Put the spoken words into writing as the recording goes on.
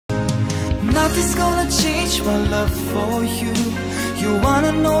Nothing's gonna change my love for you. You wanna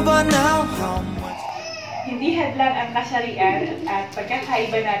know by now how much. Hindi hadlang ang kasarian at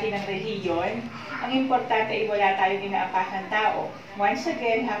pagkakaiba natin ng relihiyon. Ang importante ay wala tayong inaapakang tao. Once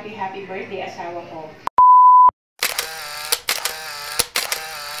again, happy birthday asawa ko.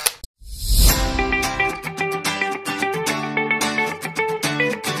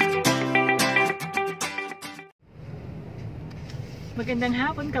 Magandang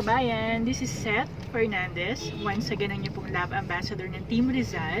hapon kabayan! This is Seth Fernandez, once again ang inyong pong love ambassador ng Team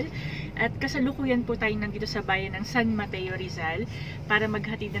Rizal. At kasalukuyan po tayo nandito sa bayan ng San Mateo, Rizal para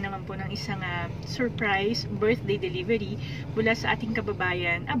maghatid na naman po ng isang surprise birthday delivery mula sa ating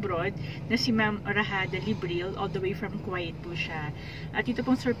kababayan abroad na si Ma'am Rahada Libril, all the way from Kuwait po siya. At ito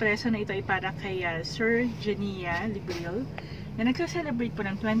pong sorpresa na ito ay para kay Sir Jania Libril na nagsa-celebrate po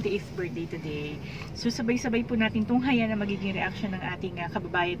ng 28th birthday today. So sabay-sabay po natin tunghaya na magiging reaction ng ating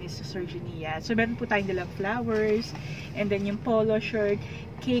kababayan ni Sir Jania. So meron po tayong dalang flowers, and then yung polo shirt,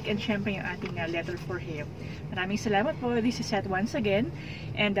 cake, and syempre yung ating letter for him. Maraming salamat po. This is Seth once again,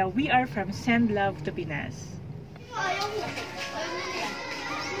 and we are from Send Love to Pinas.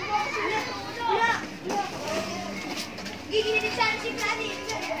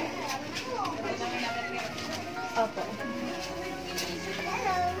 Opo.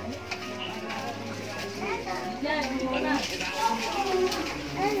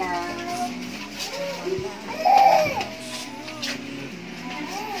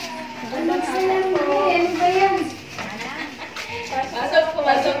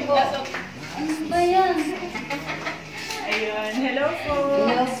 Pasok. Ano ba yan? Ayun, hello po.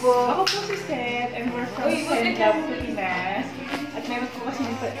 Hello po. Ako po si Seth, and we're from Send Love to Pinas. At meron po kasi,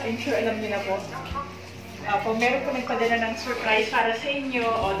 I'm sure alam niyo na po, meron po nagpadala ng surprise para sa inyo,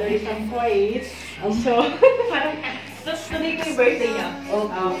 all the way from Kuwait. So, parang, tuloy ko yung birthday niya.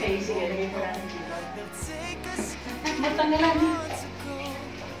 Okay, sige, lagay po natin dito. Matangalan.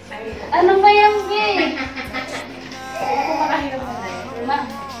 Ano ba yan, Gay? Kaya po makahiram na rin. Ma,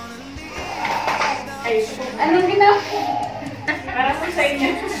 Ay, po. anong ginawa? Para po sa inyo.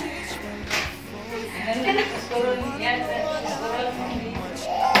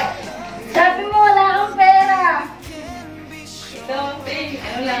 Sabi mo wala akong pera. Ito,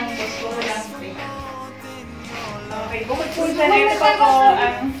 ano lang, puro lang. Okay, bukod po dyan, ito pa po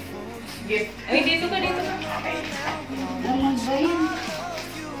ang gift. Ay, dito ka. Okay. Ano ba yan?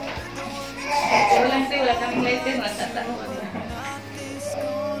 Puro lang tayo, wala kaming lighter, matatano ka.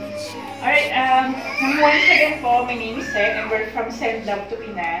 Alright, once again po, my name is Seth and we're from Send Love to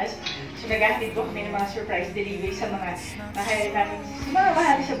Pinas. So naghahatid po kami ng mga surprise delivery sa mga mahal namin, sa mga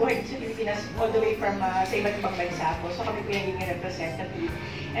mahal sa buhay sa Pilipinas, all the way from sa iba't ibang bansa po. So kami po yung naging representative.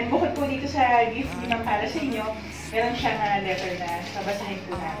 And bukod po dito sa gift naman para sa inyo, meron siyang letter na babasahin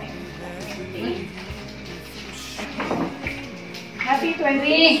po namin. Okay.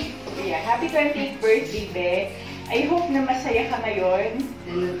 Happy 28th birthday, Be. I hope na masaya ka ngayon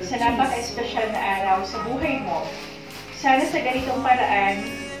sa napaka-espesyal na araw sa buhay mo. Sana sa ganitong paraan,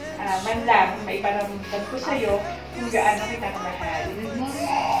 man lang, maiparamdam ko sa'yo kung gaano kita kamahal.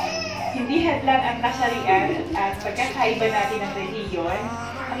 Hindi hadlang ang kasarian at pagkakaiba natin ng relihiyon.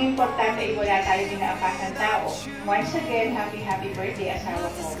 Ang importante ay wala tayong inaapakang tao. Once again, happy birthday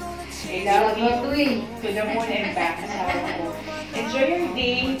asawa ko. I love you to the moon and back, asawa ko. Enjoy your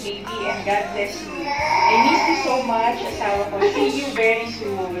day, baby, and God bless you. I miss you so much, asawa ko. See you very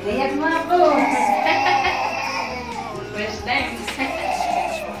soon. Ayan mo ako. First time.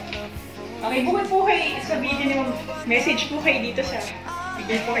 Okay, bukod po kayo sa video niyo, message po kayo dito sa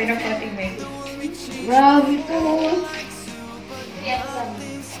bigyan po kayo ng konting message. Grabe to. Yes,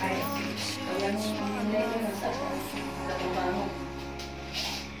 Ay, Ayan mo na sa trabaho.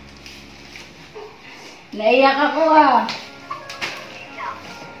 Naiyak ako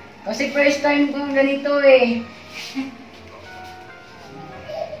Kasi first time kong ganito eh.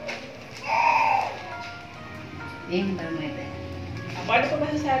 paano po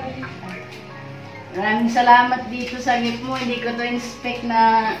masasabi niyo? Maraming salamat dito sa gift mo. Hindi ko to expect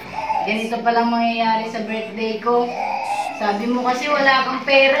na ganito palang mangyayari sa birthday ko. Sabi mo kasi wala kang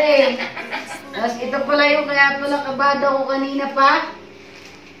pera eh. Tapos ito pala yung kaya pala kabado ko kanina pa.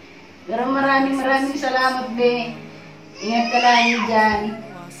 Pero maraming salamat, Be. Ingat ka lagi dyan.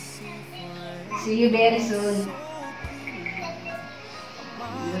 See you very soon.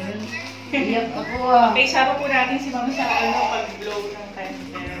 Iyak ako Okay, sama po natin si Mama sa pag-blow ng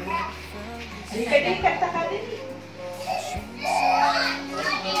candle. Halika, kanta ka din.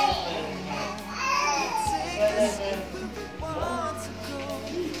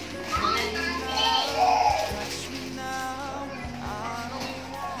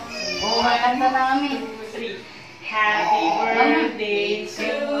 Buhay kanta namin. 3. Happy birthday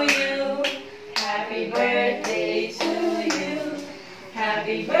to you. Happy birthday to you.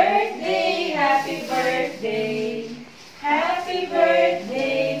 Happy birthday, happy birthday. Happy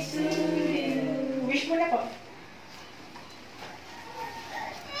birthday to you. Wish mo na po.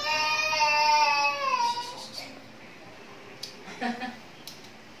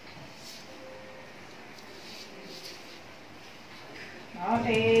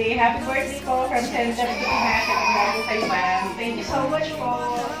 Okay, happy birthday po from Center to Pinasa. Thank you so much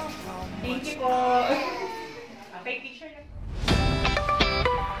po. Thank you po.